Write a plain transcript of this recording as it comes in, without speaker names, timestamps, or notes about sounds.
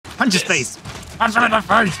Punch his face. Punch him in the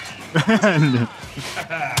face.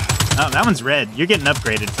 Oh, that one's red. You're getting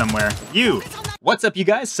upgraded somewhere. You. What's up, you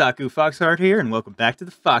guys? Saku Foxheart here, and welcome back to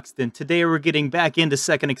the Foxden. Today we're getting back into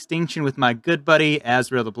Second Extinction with my good buddy,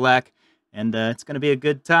 Azrael the Black, and it's going to be a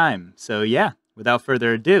good time. So yeah, without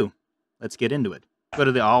further ado, let's get into it. Go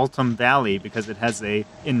to the Altum Valley because it has a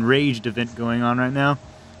enraged event going on right now.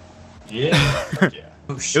 Yeah. Yeah.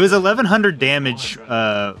 Oh, it was 1,100 damage,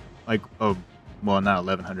 well, not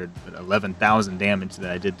 1,100, but 11,000 damage that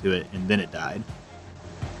I did to it, and then it died.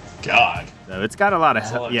 God. So it's got a lot of,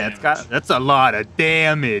 that's a lot of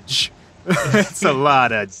damage. It's a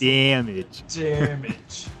lot of damage.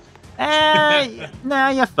 Nah,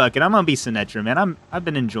 yeah, fuck it. I'm gonna be Sunetra, man. I've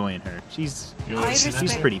been enjoying her. She's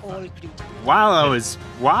pretty fun. While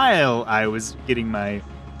I was getting my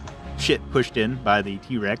shit pushed in by the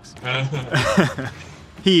T-Rex,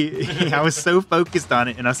 I was so focused on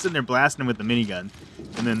it, and I was sitting there blasting him with the minigun,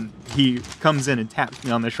 and then he comes in and taps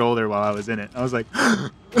me on the shoulder while I was in it. I was like,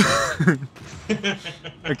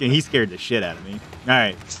 okay, he scared the shit out of me. All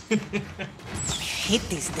right.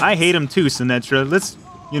 I hate him too, Sunetra. Let's,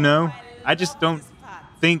 I just don't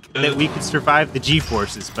think that we could survive the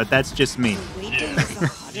G-forces, but that's just me.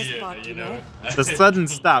 The sudden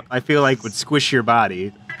stop, I feel like, would squish your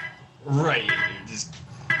body. Right, just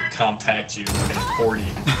compact you like a 40.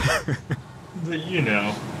 But Of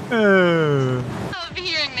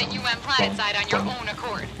hearing that you went planetside on your own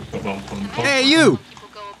accord. Hey, you! People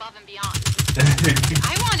go above and beyond.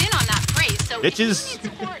 I want in on that praise, so if you need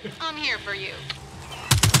support, I'm here for you.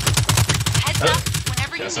 Heads up,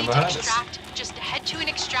 whenever you need to extract, just head to an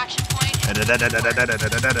extraction point.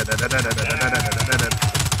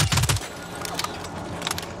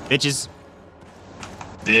 Bitches.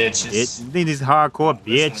 These hardcore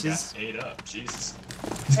bitches. Ate up. Jesus.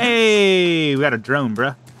 Hey, we got a drone,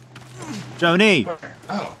 bruh. Droney.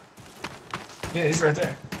 Oh. Yeah, he's right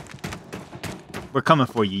there. We're coming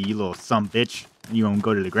for you, you little sumbitch. You won't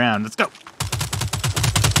go to the ground. Let's go.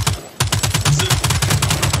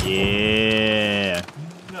 Yeah.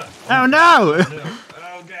 No. Oh no!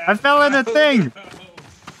 Oh, God. I fell in a thing. No.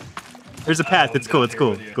 There's a path. It's cool. It's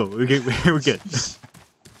cool. It's cool. We're good.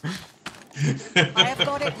 I have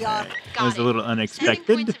got it, yeah. That was a little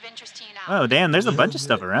unexpected. Oh, damn, there's a bunch of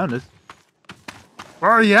stuff around us. Where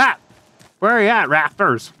are you at? Where are you at,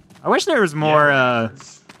 rafters? I wish there was more,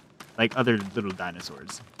 like, other little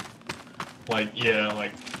dinosaurs. Like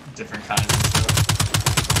different kinds of stuff.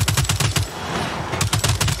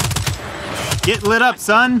 Get lit up,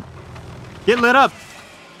 son! Get lit up!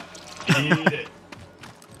 Eat it.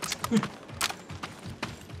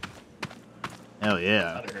 Hell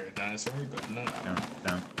yeah. I heard a dinosaur, but no.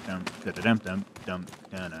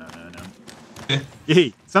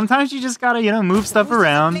 Sometimes you just gotta, move stuff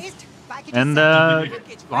around and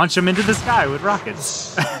launch them into the sky with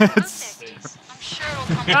rockets.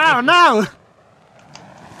 Oh no!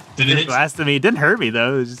 Did it blasted me? It didn't hurt me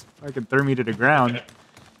though. It just fucking threw me to the ground.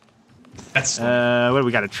 That's what do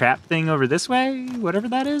we got? A trap thing over this way? Whatever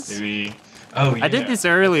that is. maybe. Oh yeah. I did this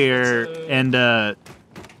earlier, and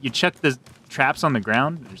you chuck the traps on the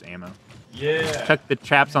ground. There's ammo. Yeah. Chuck the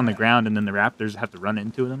traps on the ground, and then the raptors have to run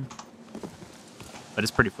into them. But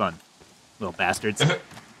it's pretty fun, little bastards.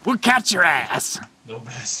 We'll catch your ass. No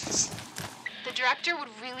bastards. The director would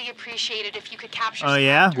really appreciate it if you could capture. Oh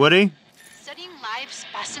yeah, would he? Studying live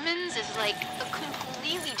specimens is like a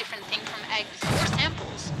completely different thing from eggs or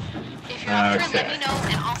samples. If you're up for it, let me know,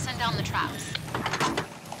 and I'll send down the traps.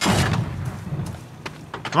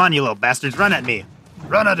 Come on, you little bastards, run at me.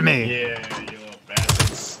 Run at me. Yeah, you little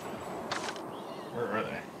bastards. Where are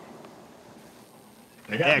they?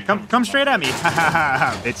 Yeah, come straight at me. Ha ha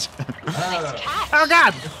ha, bitch. Nice catch. Oh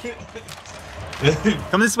god.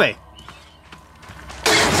 Come this way.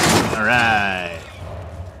 All right.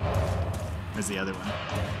 Where's the other one?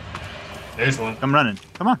 There's one. Come running.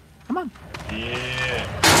 Come on. Come on. Yeah.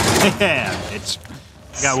 Yeah, bitch.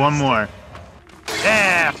 Got one more.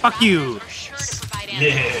 Yeah, fuck you.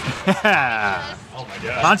 Yeah. Oh my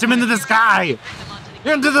god. Launch him into the sky.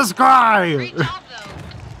 Into the sky.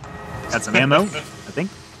 Got some ammo, I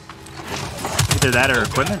think. Either that or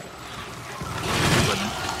equipment.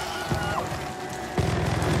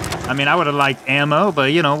 I mean, I would have liked ammo,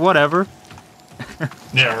 but whatever.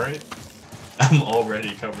 Yeah, right? I'm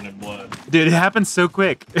already covered in blood. Dude, it happens so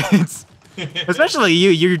quick. It's especially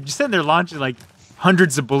you're sitting there launching like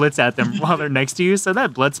hundreds of bullets at them while they're next to you, so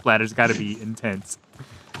that blood splatter's got to be intense.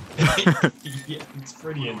 Yeah, it's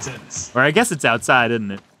pretty intense. Or I guess it's outside,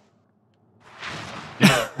 isn't it?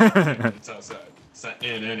 Yeah, it's outside. It's not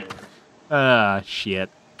in anywhere. Shit.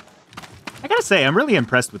 I gotta say, I'm really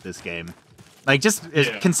impressed with this game. Like, just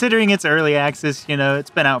considering it's early access, you know, it's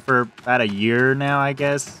been out for about a year now, I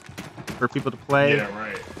guess, for people to play. Yeah,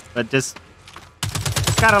 right. But just,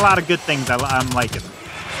 it's got a lot of good things I'm liking.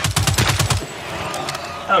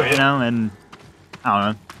 Oh, yeah. You know, and, I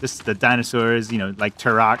don't know, just the dinosaurs, you know, like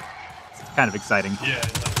Turok. It's kind of exciting. Yeah,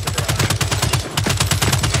 like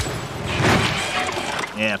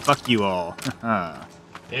Yeah, fuck you all.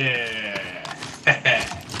 yeah.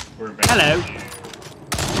 We're back. Hello.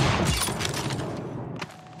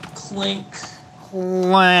 Clink.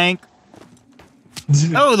 Clank.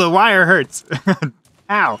 Oh, the wire hurts.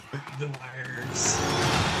 Ow. The wires.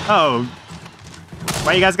 Oh.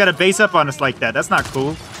 Why you guys gotta base up on us like that? That's not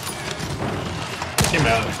cool. Came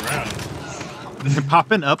out of the ground. They're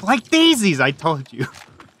popping up like daisies, I told you.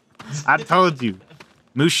 I told you.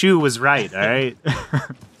 Mushu was right, alright?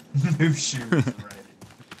 Mushu was right.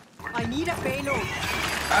 I need a payload.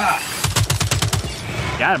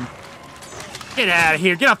 Ah! Got him. Get out of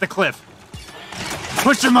here. Get off the cliff.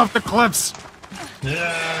 Push him off the cliffs.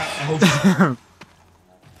 Yeah. Oh.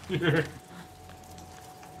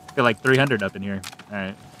 Feel like 300 up in here.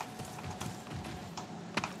 Alright.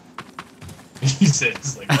 He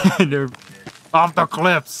says, like, They're off the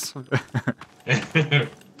cliffs.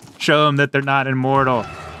 Show them that they're not immortal.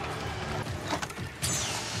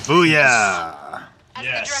 Booyah. As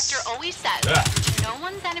Yes. the director always says, no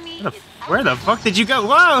one's enemy is Where the fuck did you go?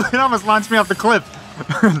 Whoa! It almost launched me off the cliff.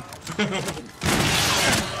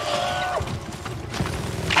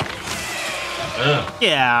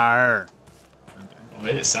 Yeah. The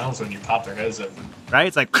way it sounds when you pop their heads open. Right?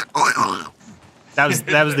 It's like that was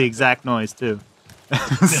the exact noise too.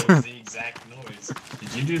 That was the exact noise.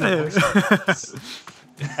 Did you do the voice?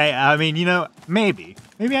 Hey, I mean, you know, maybe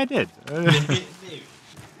I did.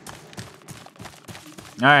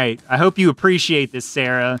 All right. I hope you appreciate this,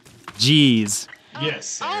 Sarah. Jeez.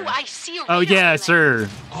 Yes. Oh, Sarah. I see. A Oh radar yeah, relay. sir.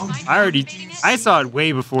 Oh, I saw it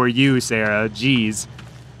way before you, Sarah. Jeez.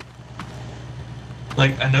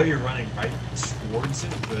 Like, I know you're running right towards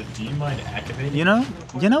it, but do you mind activating You know, it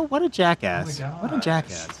real quick? what a jackass. Oh my What a gosh.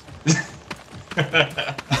 jackass.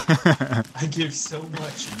 I give so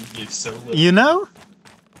much and you give so little. You know?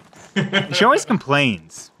 She always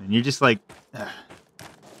complains, and you're just like, ugh,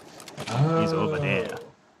 he's over there.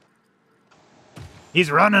 He's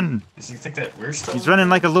running. Does he think that we're still? He's running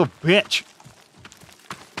like a little bitch.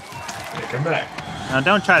 Hey, come back. Now,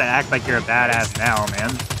 don't try to act like you're a badass now, man.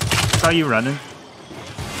 I saw you running.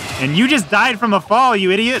 And you just died from a fall, you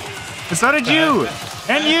idiot. And so did you.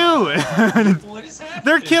 And you. What is happening?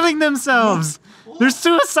 They're killing themselves. They're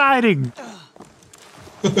suiciding.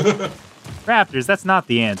 Raptors, that's not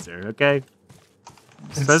the answer, okay?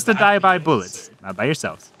 You're supposed to die by bullets, not by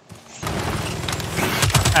yourselves.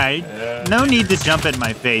 Alright, no need to jump at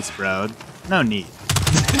my face, bro. No need.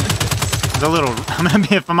 It's a little,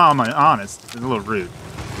 if I'm honest, it's a little rude.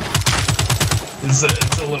 It's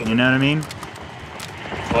a little You know what I mean?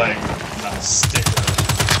 like not a sticker.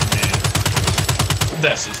 Man.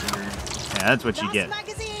 That's just weird. Yeah, that's what you get.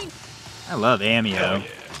 Magazine. I love Hell ammo. yeah.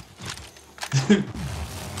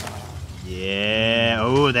 Yeah.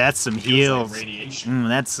 Oh, that's some Feels heals. like radiation.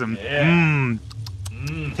 That's some. Yeah.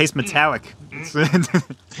 Tastes metallic. Tastes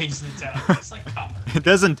metallic. It's like copper. It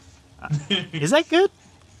doesn't. Is that good?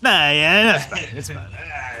 Nah, yeah, that's fine.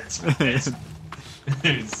 It's fine.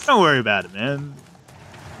 It's Don't worry about it, man.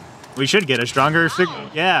 We should get a stronger signal.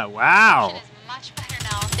 Yeah, wow. Is much better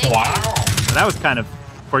now. Thank you. wow. So that was kind of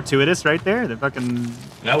fortuitous right there. The fucking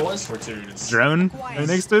That was fortuitous. drone right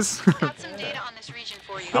next to us. Got some data on this region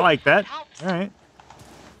for you. I like that. It helps. All right.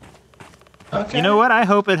 Okay. You know what? I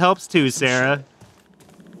hope it helps too, Sarah.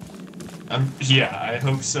 Yeah, I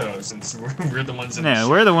hope so. Since we're the ones in Yeah, the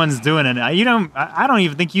we're the ones doing it. You don't. I don't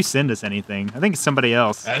even think you send us anything. I think it's somebody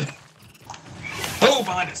else. Oh,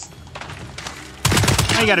 behind us.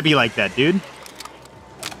 You gotta be like that, dude.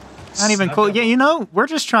 Not even cool. Yeah, you know, we're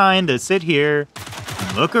just trying to sit here,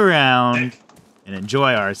 and look around, and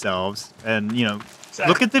enjoy ourselves, and you know,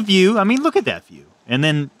 look at the view. I mean, look at that view, and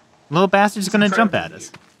then little bastard's gonna jump at us.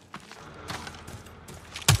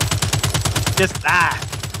 Just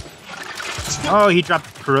Oh, he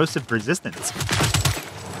dropped corrosive resistance.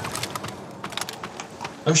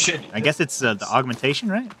 Oh shit. I guess it's the augmentation,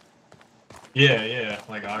 right? Yeah,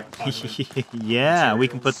 like Yeah, we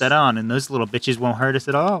can put that on, and those little bitches won't hurt us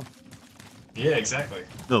at all. Yeah, exactly.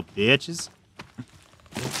 Little bitches.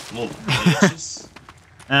 Little bitches.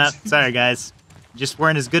 Sorry, guys. Just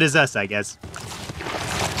weren't as good as us, I guess.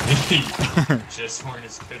 Just weren't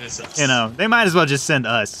as good as us. You know, they might as well just send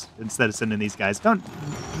us instead of sending these guys. Don't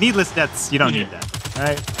needless deaths. You don't need that. All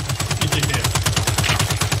right.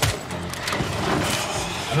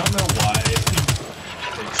 I don't know why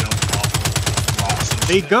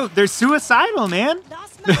They're suicidal, man.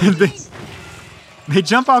 That's my They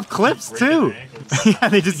jump off cliffs Breaking too. their ankles. Yeah,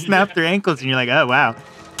 they just snap their ankles, and you're like, oh wow.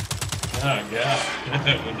 Oh god.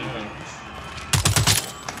 Oh, no.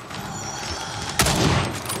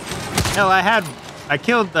 Hell, I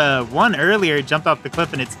killed one earlier. It jumped off the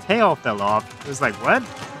cliff, and its tail fell off. It was like, what?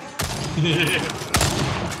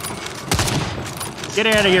 Get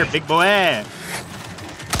out of here, big boy. Yeah,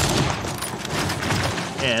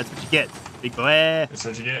 that's what you get, big boy. That's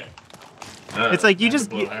what you get. It's like you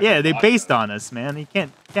just, yeah, they based on us, man. You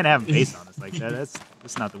can't have them based on us like that.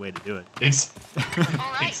 That's not the way to do it. All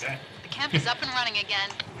right, Exactly. the camp is up and running again.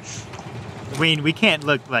 We can't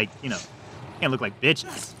look like, can't look like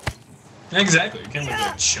bitches. Exactly. You can't look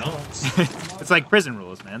like chumps. It's like prison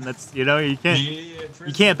rules, man. That's, you can't Yeah,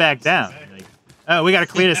 you can't back down. Exactly. Like, oh, we gotta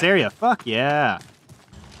clear this area. Fuck yeah.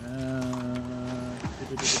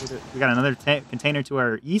 We got another container to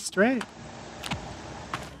our east, right?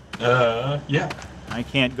 Yeah. I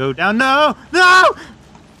can't go down. No! No!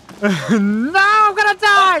 No! I'm gonna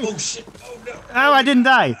die! Oh shit! Oh no! Oh, I didn't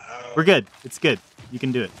die. We're good. It's good. You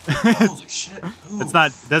can do it. Holy shit! It's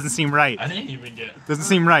not. Doesn't seem right. I didn't even get. Doesn't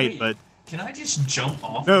seem right, Wait, but can I just jump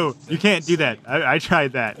off? no, of you can't do things? that. I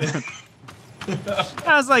tried that.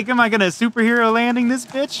 I was like, am I gonna superhero landing this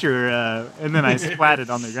bitch, or? And then I splatted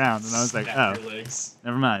on the ground, and I was like, Snap oh, your legs.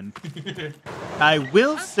 never mind. I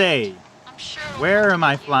will say, I'm sure. where are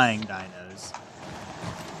my flying dinos?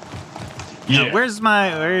 Yeah. Now, where's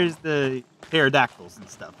the pterodactyls and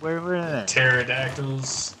stuff? Where are they?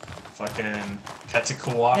 Pterodactyls, fucking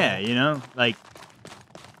Quetzalcoatl. Yeah, like,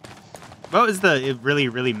 what was the really,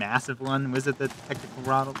 really massive one? Was it the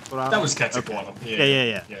Quetzalcoatl? That was Quetzalcoatl. Okay.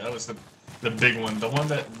 Yeah. Yeah, that was the big one. The one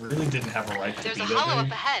that really didn't have a right to There's be a that hollow up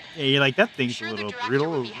big. ahead. Yeah, you're like, that I'm thing's sure a the little director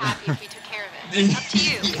brittle. would be happy if we took care of it. Up to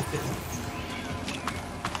you.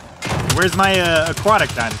 Where's my aquatic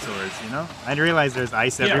dinosaurs, I didn't realize there's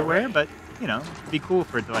ice Yeah, everywhere, right. but, it'd be cool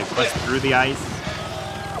for it to, like, bust through the ice.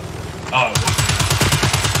 Oh.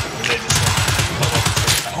 They just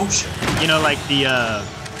oh shit. Like the,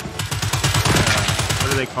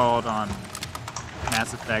 what are they called on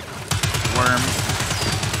Mass Effect? Worms.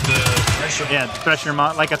 The thresher. Yeah, thresher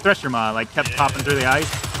mod, like a thresher mod, like kept popping through the ice,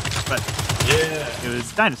 but Yeah. it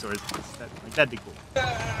was dinosaurs. That'd be cool.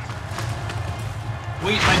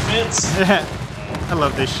 Wait, my fence. I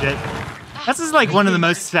love this shit. This is like one of the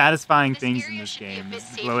most satisfying things in this game, is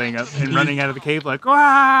blowing up and running out of the cave like,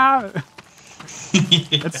 wow!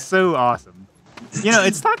 That's so awesome.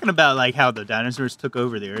 It's talking about like how the dinosaurs took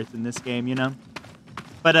over the Earth in this game,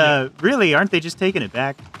 But really, aren't they just taking it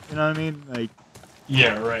back? You know what I mean? Like,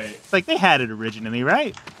 Yeah, right. it's like they had it originally,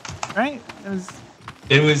 right? Right? It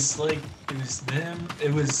was them.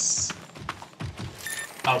 It was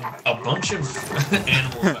a bunch of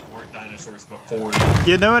animals that weren't dinosaurs before them.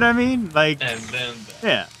 You know what I mean? Like, And then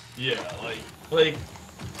yeah. yeah,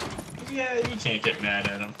 yeah, you can't get mad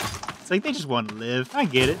at them. It's like they just want to live. I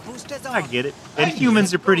get it. Boosters I on. get it. And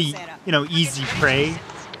humans are pretty, easy prey.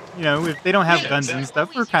 If they don't have Yeah, guns and exactly.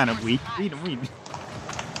 stuff, we're kind of weak.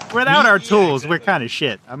 Without our Yeah, tools, we're exactly. kind of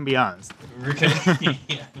shit. I'm gonna be honest. We're kind of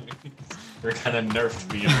we're kind of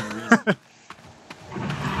nerfed beyond reason.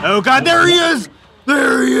 Oh God, there he is!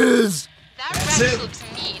 There he is! That That's Rex it. looks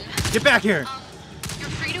mean. Get back here! You're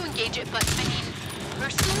free to engage it, but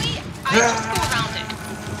personally, I just go around it.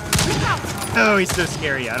 Oh, he's so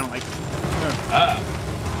scary. I don't like him. Ah,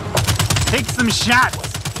 Take some shots!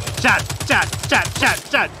 Shot!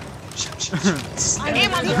 I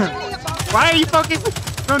am only about Why are you fucking...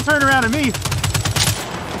 Don't turn around at me!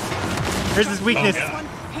 Here's his weakness. God. one.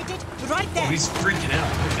 Hit it right oh, there. he's freaking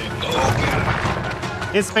out. Okay. Oh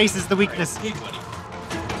god. His face is the weakness. Hey, buddy.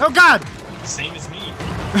 Oh God! Same as me.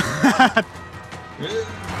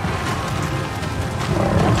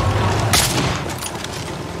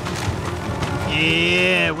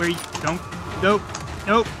 Yeah, where you don't. Nope.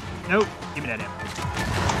 Give me that ammo.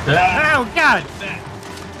 Ah, Oh God!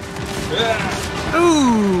 ah.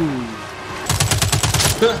 Ooh!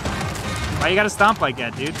 Why you gotta stomp like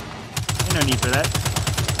that, dude? Ain't no need for that.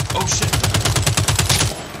 Oh shit.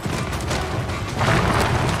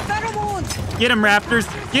 Pheromones. Get him, Raptors!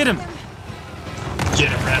 Get him! Get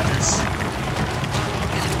him, Raptors.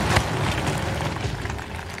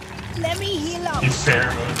 Let me heal up. You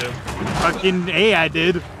pheromoned him. Fucking A, I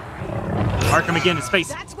did. Mark him again in space.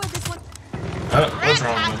 That's where this one. Oh, what's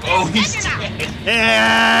wrong with him? Oh, he's dead.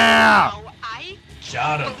 Yeah! Oh, I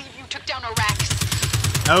Got him. believe you took down a Rex.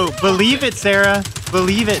 Oh, believe it, Sarah.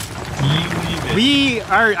 Believe it. Believe it. We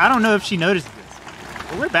are. I don't know if she noticed this,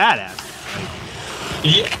 but we're badass.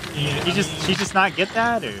 Yeah. She just not get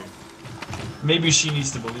that, or maybe she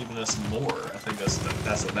needs to believe in us more. I think that's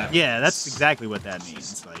what that Yeah, means. that's exactly what that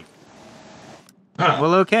means. Like, Huh.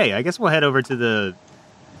 well, okay. I guess we'll head over to the.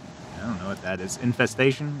 I don't know what that is.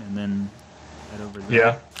 Infestation, and then head over there.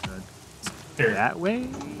 Yeah. Here. That way.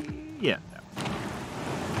 Yeah. That way.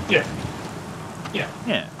 Yeah. Yeah.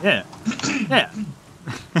 Yeah. Yeah. Yeah.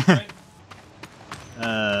 Right.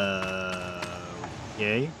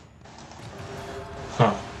 Okay.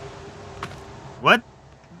 Huh. What?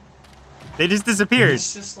 They just disappeared.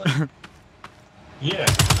 It's just like. Yeah.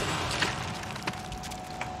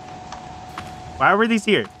 Why were these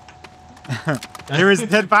here? There was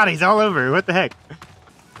dead bodies all over. What the heck?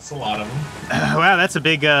 That's a lot of them. Wow, that's a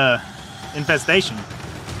big infestation.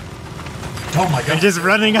 Oh my god. They're just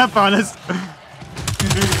running up on us.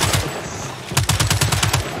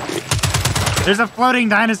 There's a floating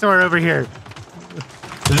dinosaur over here.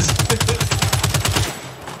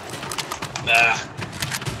 Nah.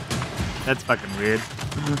 That's fucking weird.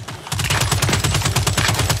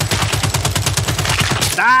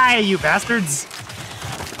 Die, you bastards!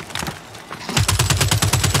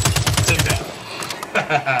 Take that.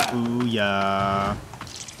 Booyah.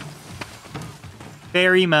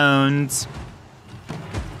 Pheromones.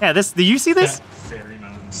 Yeah, this. Do you see this?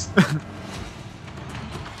 Pheromones.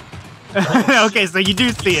 Okay, so you do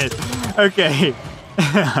see it. Okay.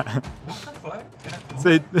 What the fuck? So,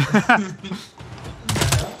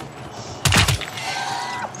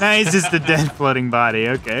 now he's just a dead floating body.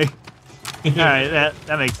 Okay. All right,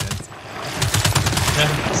 that makes sense. That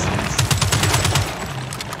makes sense.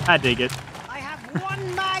 I dig it. I have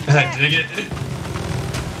one mag I left. dig it.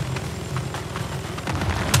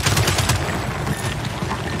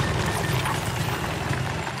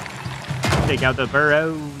 Take out the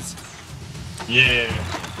burrows. Yeah.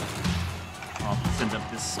 I'll send up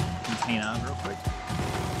this container real quick.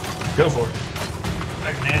 Go for it.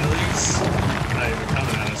 Magnanimous. Not even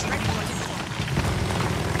coming at us anymore.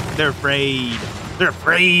 They're afraid. They're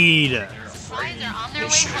afraid. They're afraid. They're on their They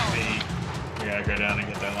way should home. be. We gotta go down and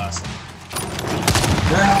get that last one.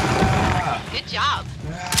 Ah! Good job. We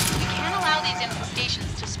Ah! can't allow these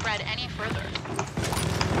infestations to spread any further.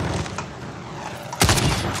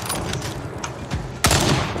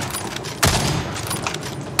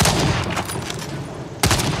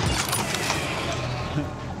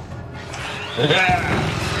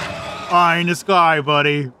 Eye in the sky,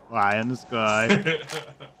 buddy. Eye in the sky.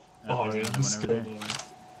 Oh, there's yeah, another this one over is there.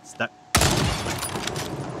 Stuck.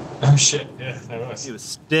 Oh shit, yeah, that was. It was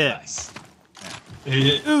stiff. Nice.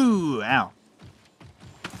 Yeah. Ooh, ow.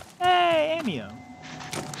 Hey, amio.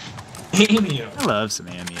 Amio. I love some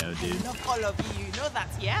amio, dude. Not all of you, you know that,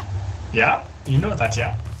 yeah? Yeah, you know that,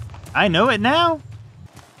 yeah. I know it now.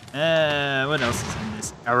 What else is in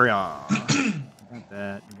this area? I got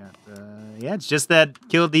that. I got the. Yeah, it's just that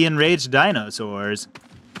killed the enraged dinosaurs.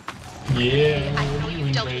 Yeah. I know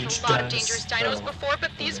you've dealt with enraged a lot of dangerous dinos dinosaur. before,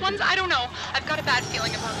 but these ones, I don't know. I've got a bad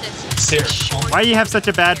feeling about this. Sarah, Sure. Why do you have such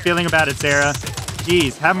a bad feeling about it, Sarah?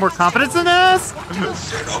 Jeez, have more confidence in us.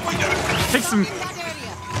 Oh my god. Take some. In that area.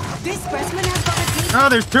 This specimen has got a deep Oh,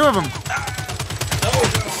 there's two of them. Oh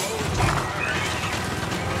god.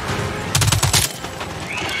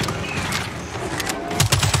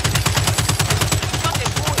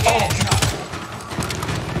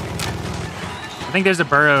 I think there's a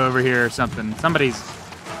burrow over here or something. Somebody's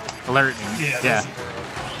alerting. Yeah.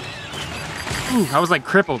 Ooh, I was like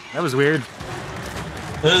crippled. That was weird.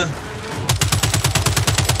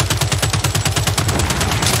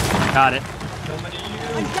 Got it.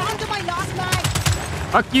 I'm down to my last mag.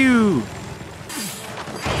 Fuck you.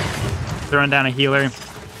 Throwing down a healer.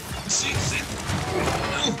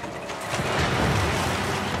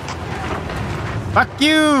 Fuck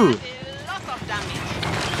you. Lots of damage.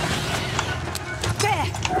 There.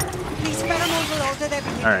 These pheromones will alter their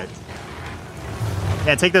behavior. All right.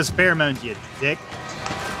 Yeah, take those pheromones, you dick.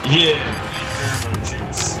 Yeah. Pheromone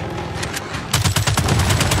juice.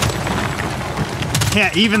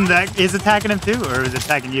 Yeah, even that is attacking him too, or is it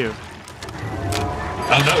attacking you?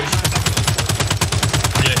 Oh no, he's not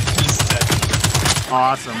attacking. Yeah, he's dead.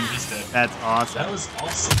 Awesome. He's dead. That's awesome. That was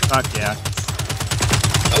awesome. Fuck yeah.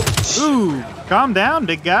 Oh shit. Ooh, calm down,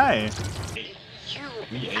 big guy.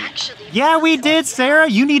 You actually... Yeah, we did, Sarah.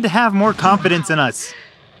 You need to have more confidence in us.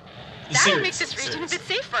 That'll make this region a bit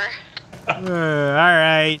safer. All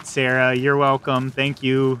right, Sarah, you're welcome. Thank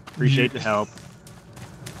you. Appreciate the help.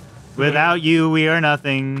 Without you, we are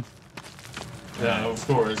nothing. Yeah, of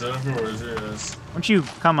course, yes. Why don't you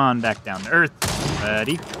come on back down to Earth,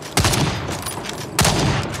 buddy?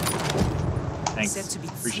 Thanks. Said to be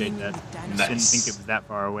Appreciate teeming that. with Didn't Nice. think it was that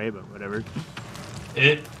far away, but whatever.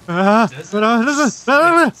 It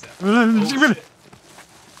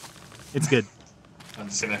It's good. I'm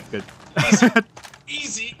just gonna... Good.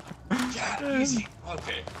 Easy! Yeah, easy.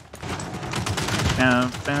 Okay.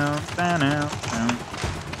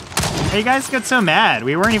 Hey, you guys got so mad.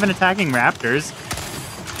 We weren't even attacking raptors.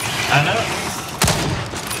 I know.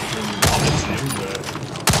 We wanted to, but...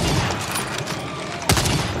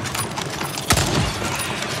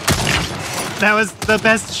 That was the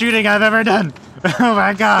best shooting I've ever done. Oh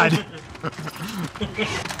my god.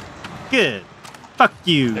 Good. Fuck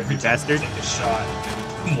you, Every time bastard. I take a shot,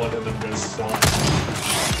 one of them goes flying.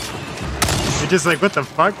 You're just like, what the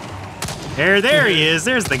fuck? There he is.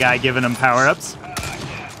 There's the guy giving him power-ups.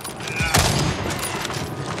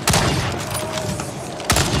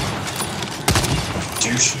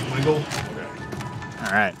 Douche wiggle. Okay.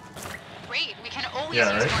 All right. Great, we can always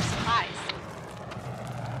Yeah, use right? more supplies.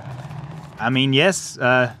 I mean, yes.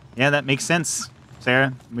 Yeah, that makes sense,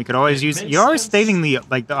 Sarah. We could always It use. makes You're always sense. stating the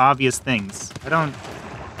obvious things. I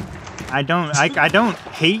don't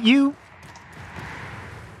hate you.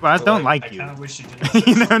 Well, I don't like I you. kind of wish you didn't.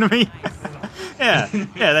 You know what I mean?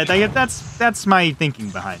 Yeah. That's my thinking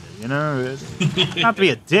behind it. You know, not to be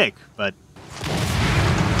a dick, but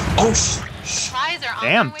Oh, Supplies are on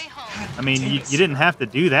Damn. their way home. I mean, Damn you it, didn't have to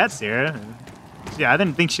do that, Sarah. Yeah, I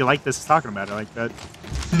didn't think she liked us talking about it like that.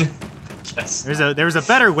 yes. There's a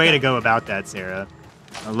better way to go about that, Sarah.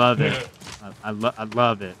 I love it. I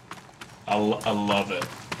love it. I love it.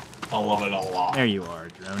 I love it a lot. There you are,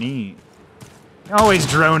 Droney. Always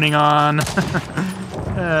droning on.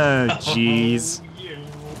 Oh, jeez.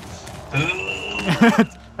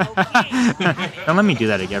 Don't let me do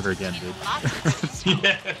that ever again, dude.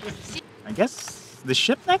 I guess the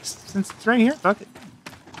ship next, since it's right here. Fuck it.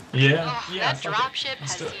 Yeah. Oh, Yeah. that dropship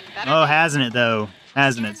has seen better Oh, days. hasn't it though?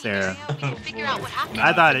 Hasn't it, Sarah? We can figure out what happened.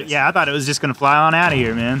 I thought it. Yeah, I thought it was just gonna fly on out of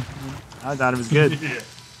here, man. I thought it was good. Yeah.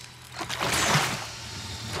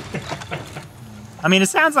 I mean, it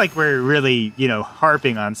sounds like we're really,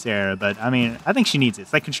 harping on Sarah, but I mean, I think she needs it.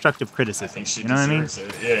 It's like constructive I criticism. think she You know what I mean?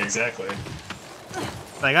 deserves it. Yeah, exactly.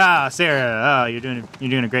 It's like, Sarah, you're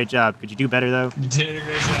doing a great job. Could you do better though? You did a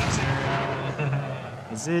great job, Sarah.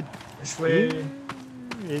 Is it? Which way?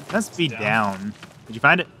 It must be Down. down. Did you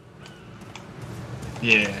find it?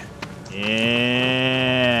 Yeah.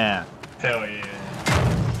 Yeah. Hell yeah.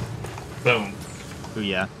 Boom. Ooh,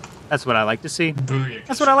 yeah. That's what I like to see. Booyah.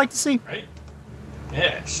 That's what I like to see. Right?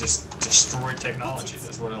 Yeah, it's just destroy technology.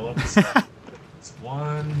 That's what I love to see. It's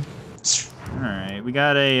one. All right, we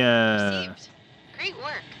got a Received. Great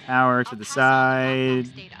work. power to I'll the pass on the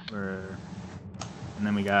side, data. and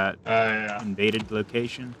then we got Yeah. invaded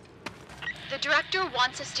location. The director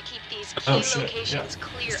wants us to keep these key Oh, shit, locations yeah.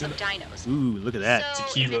 clear Let's do of that. dinos. Ooh, look at that. So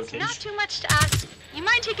It's a key if it's not location. too much to ask, you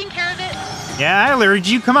mind taking care of it? Yeah, I lured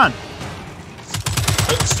you. Come on.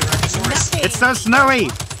 Oops, Tyrannosaurus. It's so snowy.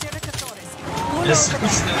 Yes.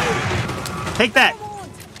 Take that.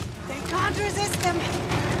 They can't resist them.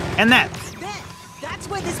 And that. There. That's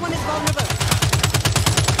where this one is vulnerable.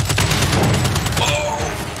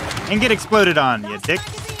 Whoa! And get exploded on, you Last dick.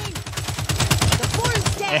 magazine. The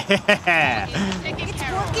bull's dead. Yeah. Taking It's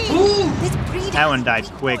care of it. working. Ooh. This breed That one has died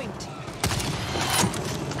weak quick. point.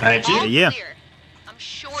 Thank you. All Yeah. clear. I'm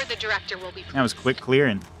sure the director will be pleased. That was quick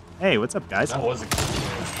clearing. Hey, what's up, guys? That was a good one.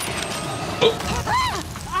 Oh,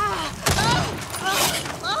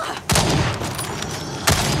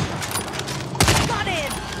 Got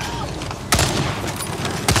him.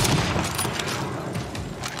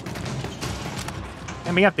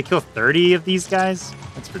 And we have to kill 30 of these guys?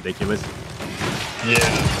 That's ridiculous. yeah,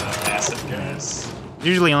 the acid guys.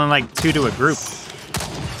 Usually only like 2 to a group.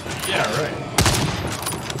 Yeah, right.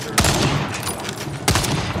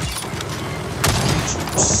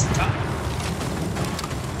 Stop.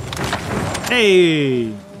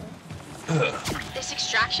 Hey! This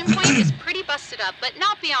extraction point is pretty busted up, but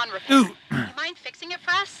not beyond repair. Ooh. You mind fixing it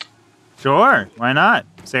for us? Sure, why not?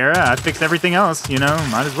 Sarah, I fixed everything else,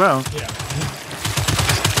 might as well. Yeah.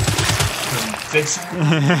 Fix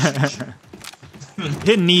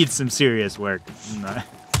It needs some serious work. Man,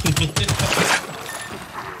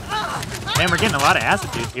 we're getting a lot of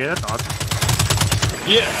acid dudes here, that's awesome.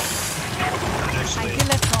 Yeah. I Actually, kill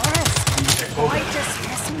a Taurus. check over. Quite a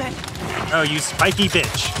specimen. Oh, you spiky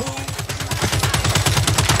bitch.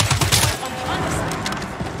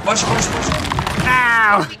 Watch.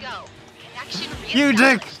 Ow! Here we go. Connection You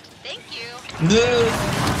dick. reestablished. Thank you. No.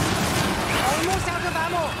 Almost out of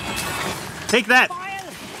ammo. Take that! Fire.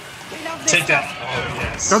 They love this Take that. stuff. Oh,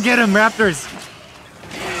 yes. Go get him, Raptors!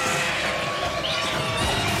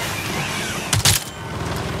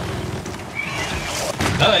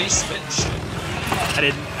 Nice spin shit.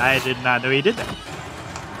 I did not know he did that.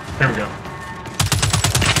 There we go.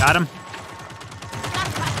 Got him.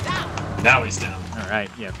 Now he's down. All right.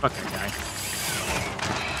 Yeah. Fuck that guy.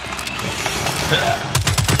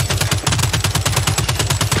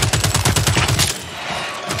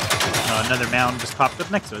 Oh, another mound just popped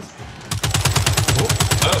up next to us.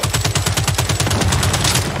 Oh.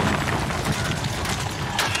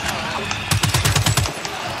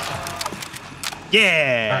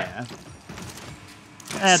 Yeah.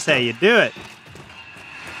 That's how you do it.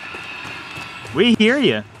 We hear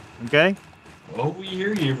you. Okay. Oh, we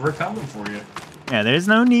hear you. We're coming for you. Yeah, there's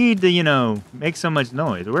no need to, you know, make so much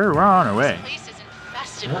noise. We're on our way. This place is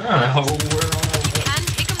infested with Oh, we're on our You way. can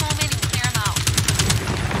take a moment and clear them out.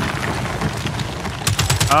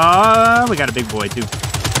 Oh, we got a big boy, too.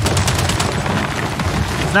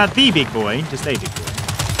 It's not the big boy, just a big boy.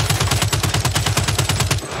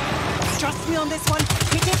 Trust me on this one.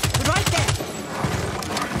 Hit it right there.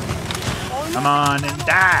 Almost Come on and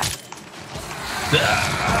die.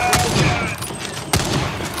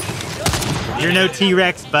 You're no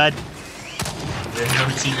T-Rex, bud. You're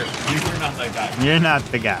not that guy. You're not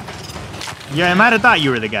the guy. Yeah, I might have thought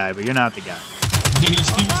you were the guy, but you're not the guy.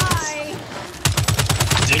 Bye.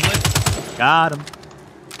 Diglett? Got him.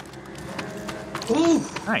 Ooh.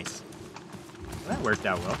 Nice. Well, that worked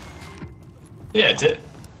out well. Yeah, it did.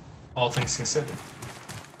 All things considered.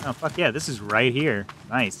 Oh, fuck yeah, this is right here.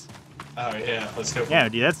 Nice. Oh, yeah. Let's go. Yeah,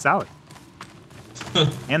 dude, that's solid.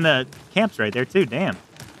 And the camp's right there, too. Damn.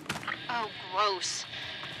 Oh, gross.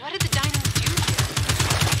 What did the dinos do here?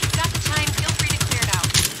 If you've got the time, feel free to clear it out.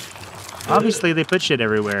 Obviously, they put shit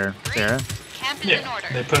everywhere, Great. Sarah. Camp is in Yeah, order.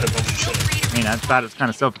 they put a bunch of Feel shit. free to I mean, I thought it was kind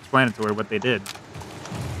of self-explanatory what they did.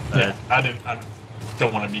 Yeah, I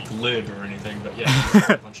don't want to be glib or anything, but yeah, they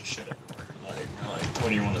put a bunch of shit everywhere. Like, what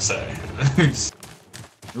do you want to say?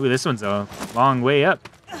 Ooh, this one's a long way up.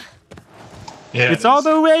 Yeah, It's all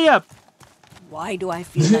the way up. Why do I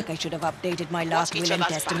feel like I should have updated my last will and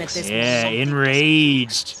testament this Yeah, morning?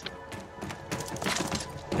 enraged.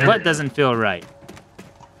 There What we go. doesn't feel right?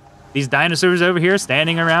 These dinosaurs over here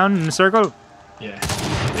standing around in a circle? Yeah.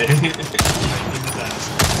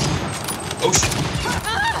 Oh shit!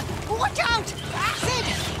 Ah! Watch out! Acid!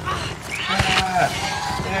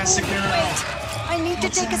 Yeah, Second. I need to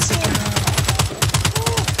take a spin.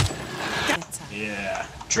 Yeah,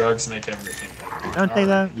 drugs make everything better. Don't they,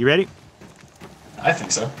 though? You ready? I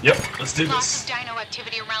think so. Yep, let's do Lots this. of dino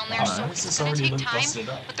activity around there, Oh, so this it's is gonna already take time. busted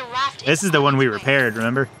up. But the raft This is the one we repaired,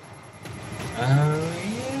 remember? Yeah.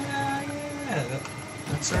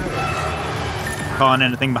 That's right. Calling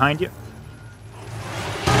anything behind you?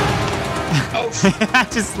 Oh shit! I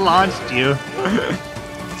just launched you.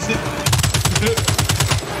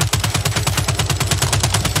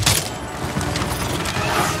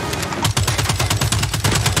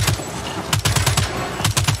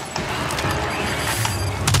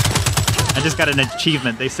 I just got an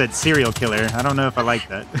achievement. They said serial killer. I don't know if I like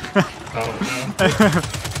that. Oh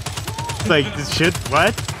It's like, shit,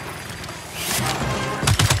 what?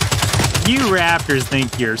 You raptors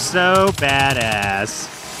think you're so badass.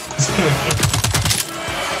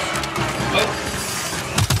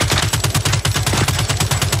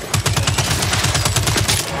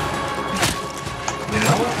 You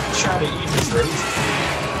know what? Try to eat his rose.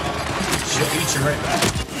 She'll eat you right back.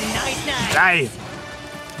 Nice, nice. Die!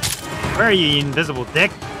 Where are you, you invisible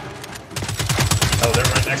dick? Oh, they're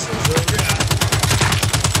right next to us. Oh, yeah.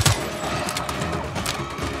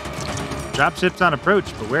 Dropship's on approach,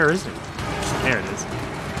 but where is it? There it is.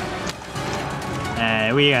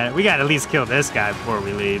 We got to at least kill this guy before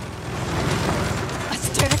we leave. A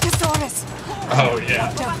Styracosaurus. Oh,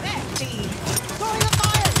 yeah.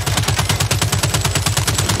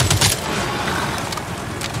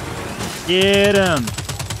 Get him!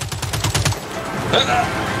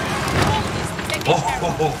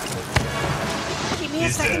 Oh, Give me a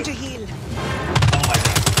He's second dead. to heal. oh my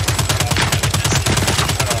god.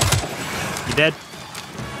 You dead?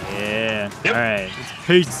 Yeah. Yep. Alright.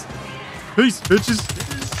 Peace. Peace, bitches.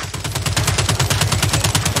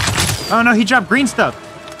 Oh no, he dropped green stuff.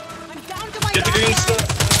 I'm down to my Get the green last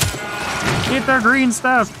stuff. Get their green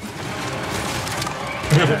stuff.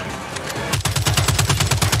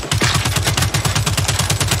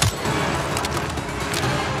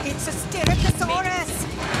 It's a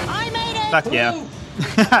Styracosaurus. I made it. Fuck yeah. Woo.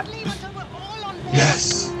 Leave until we're all on board.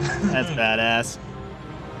 Yes. That's badass.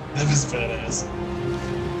 That was badass.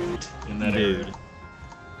 In that Dude. area.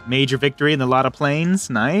 Major victory in the Lotta Plains.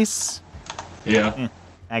 Nice. Yeah.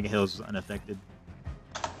 Aga Hills was unaffected.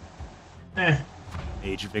 Eh.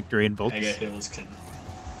 Major victory in Volts. Aga Hills can.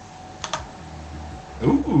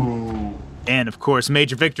 Ooh. And, of course,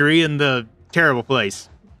 major victory in the terrible place.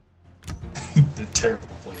 The terrible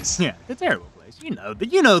place. Yeah, the terrible place. You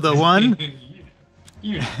know the one.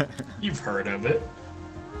 You've heard of it.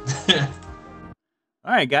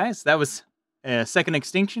 All right, guys, that was Second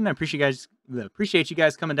Extinction. I appreciate you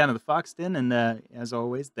guys coming down to the Fox Den, and as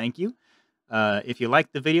always, thank you. If you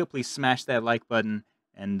liked the video, please smash that like button,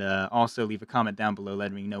 and also leave a comment down below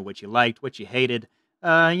letting me know what you liked, what you hated,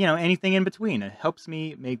 anything in between. It helps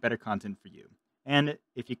me make better content for you. And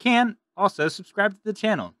if you can, also subscribe to the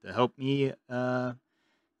channel to help me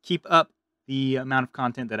keep up the amount of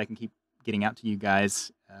content that I can keep getting out to you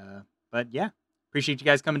guys. But yeah, appreciate you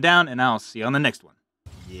guys coming down, and I'll see you on the next one.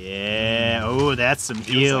 Yeah. Oh, that's some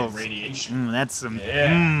heels. Like radiation. That's some.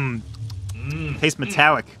 Yeah. Tastes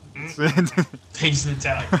metallic. Tastes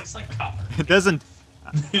metallic. Tastes like copper. It doesn't.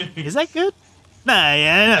 Is that good? Nah,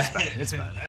 yeah, that's fine. It's fine.